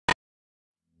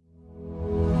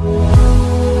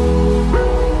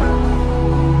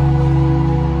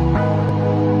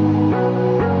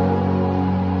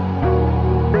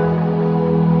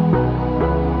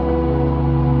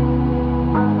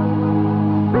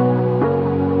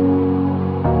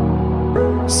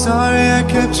Sorry I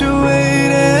kept you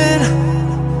waiting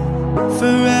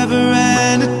forever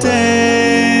and a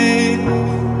day,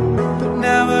 but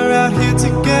now we're out here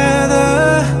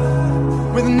together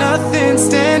with nothing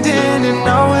standing in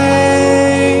our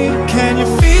way. Can you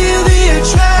feel the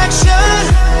attraction?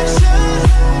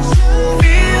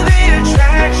 Feel the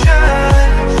attraction.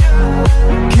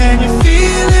 Can you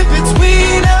feel it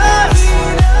between us?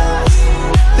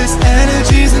 This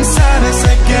energy's inside us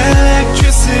like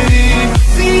electricity.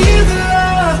 Feel the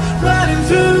love running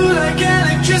through like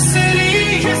electricity.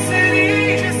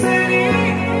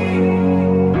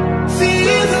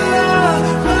 Feel the love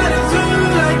running through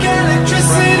like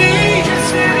electricity.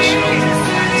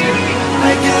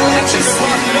 Like electricity.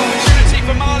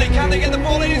 For Mali, can they get the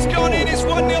ball in? It's gone in, it's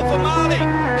 1-0 for Mali.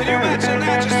 Can you imagine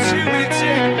that? Just 2 minutes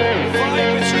in,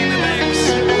 flying between the legs,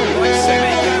 like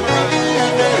Seme, Camara.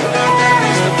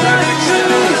 It's the perfect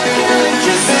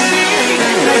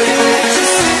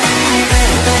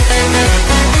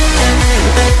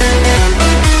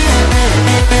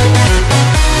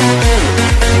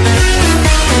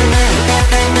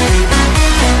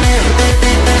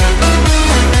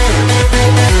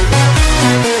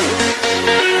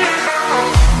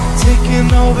taking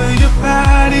over your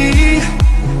body,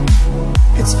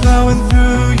 it's flowing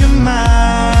through your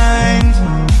mind.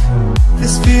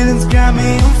 This feeling's got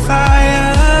me on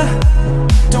fire.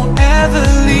 Don't ever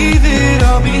leave it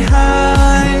all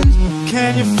behind.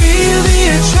 Can you feel the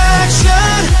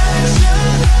attraction?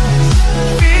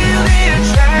 Feel the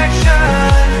attraction.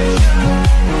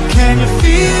 Can you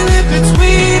feel it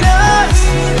between us?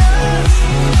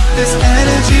 This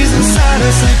energy's inside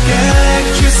us like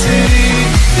electricity.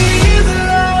 Feel the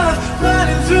love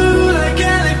running through like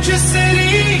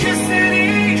electricity.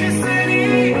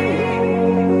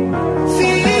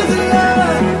 Feel the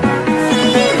love.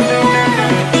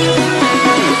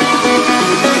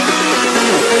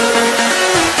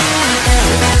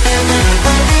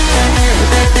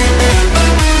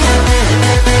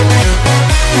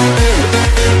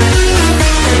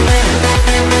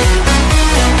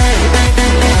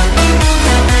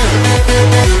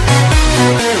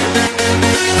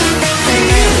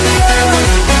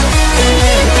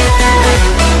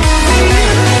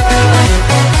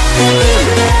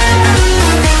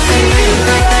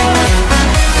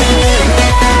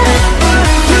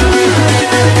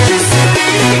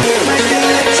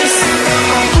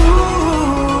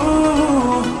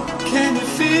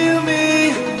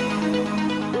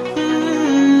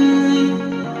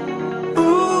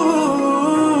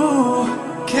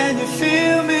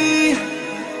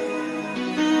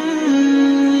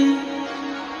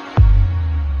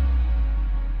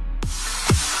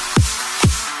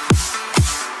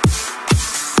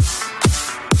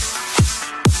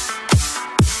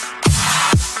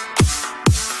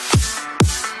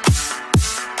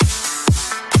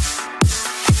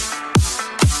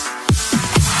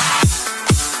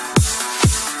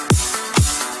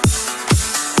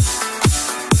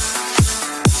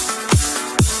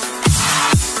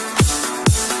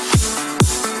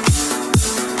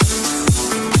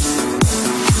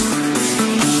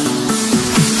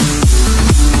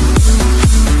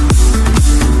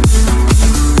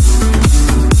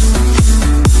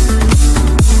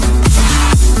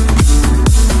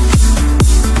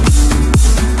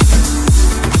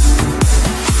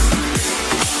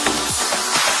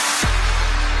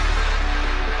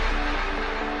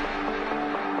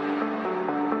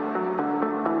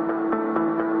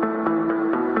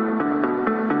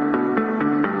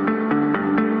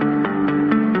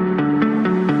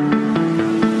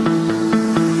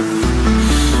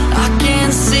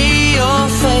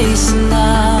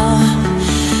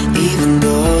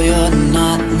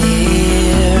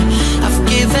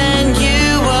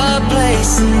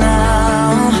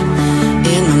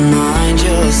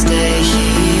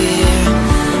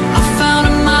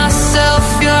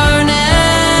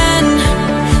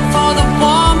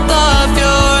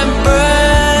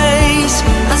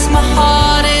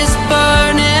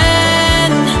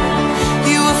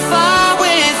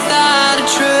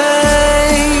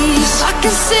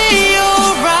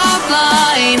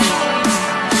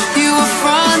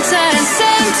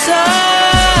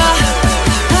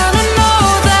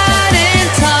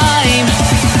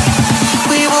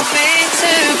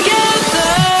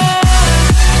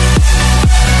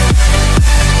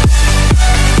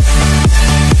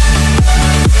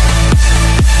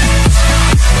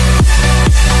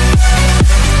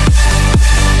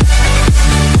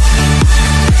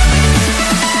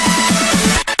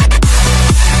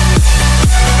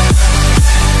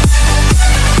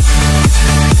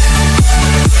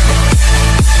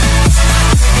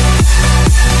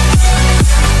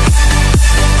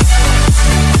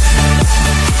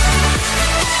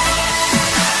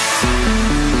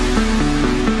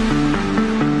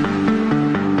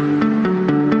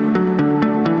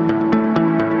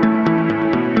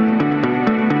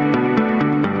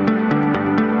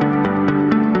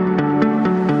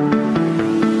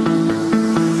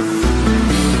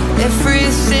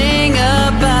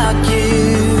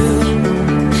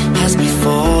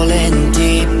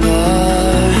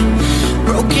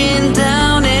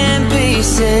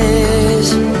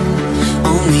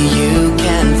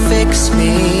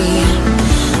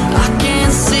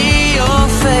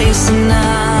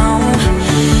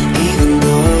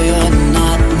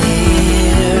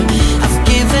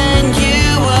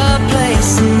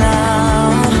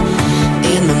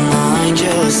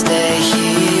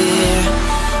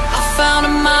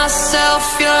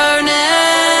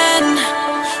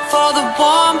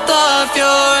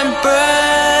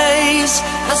 days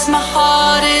as my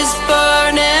heart is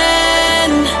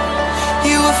burning.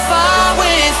 You were far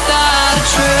without a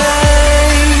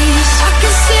trace. I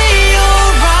can see your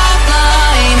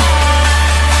outline.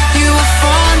 You were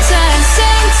front and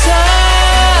center,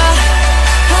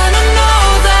 and I know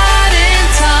that in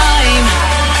time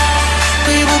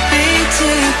we will be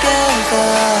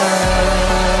together.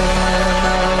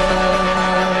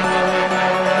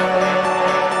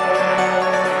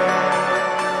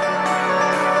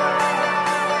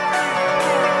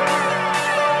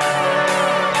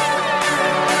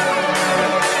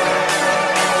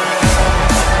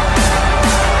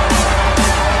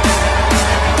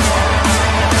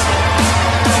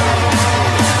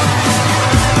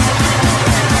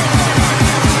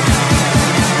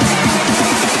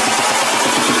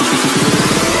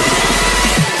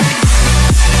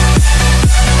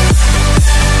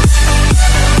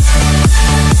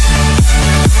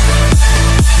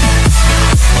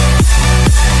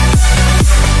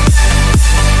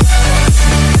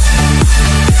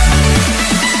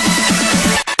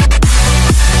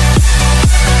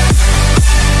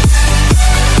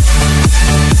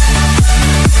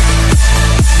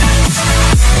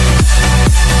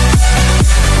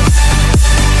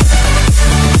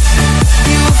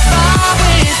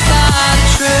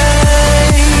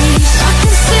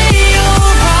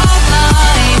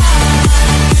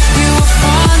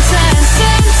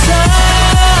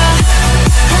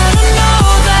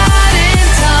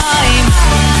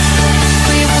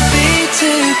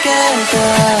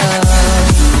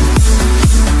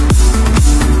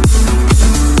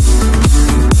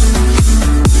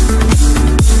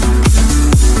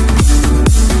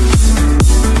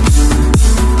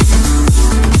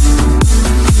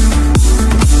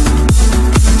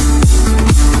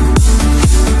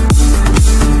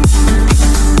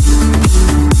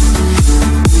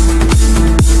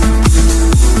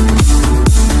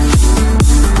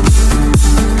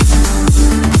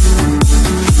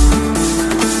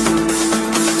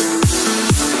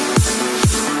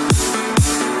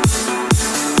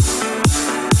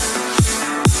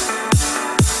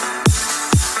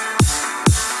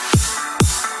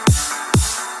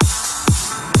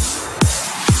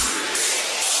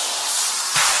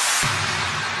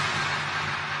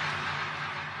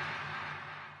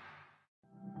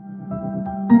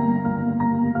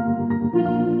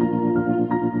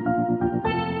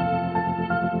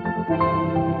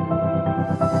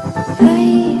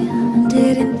 I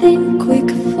didn't think we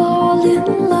could fall in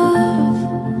love.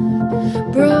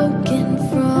 Broken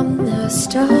from the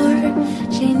start,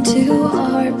 chained to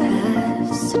our back.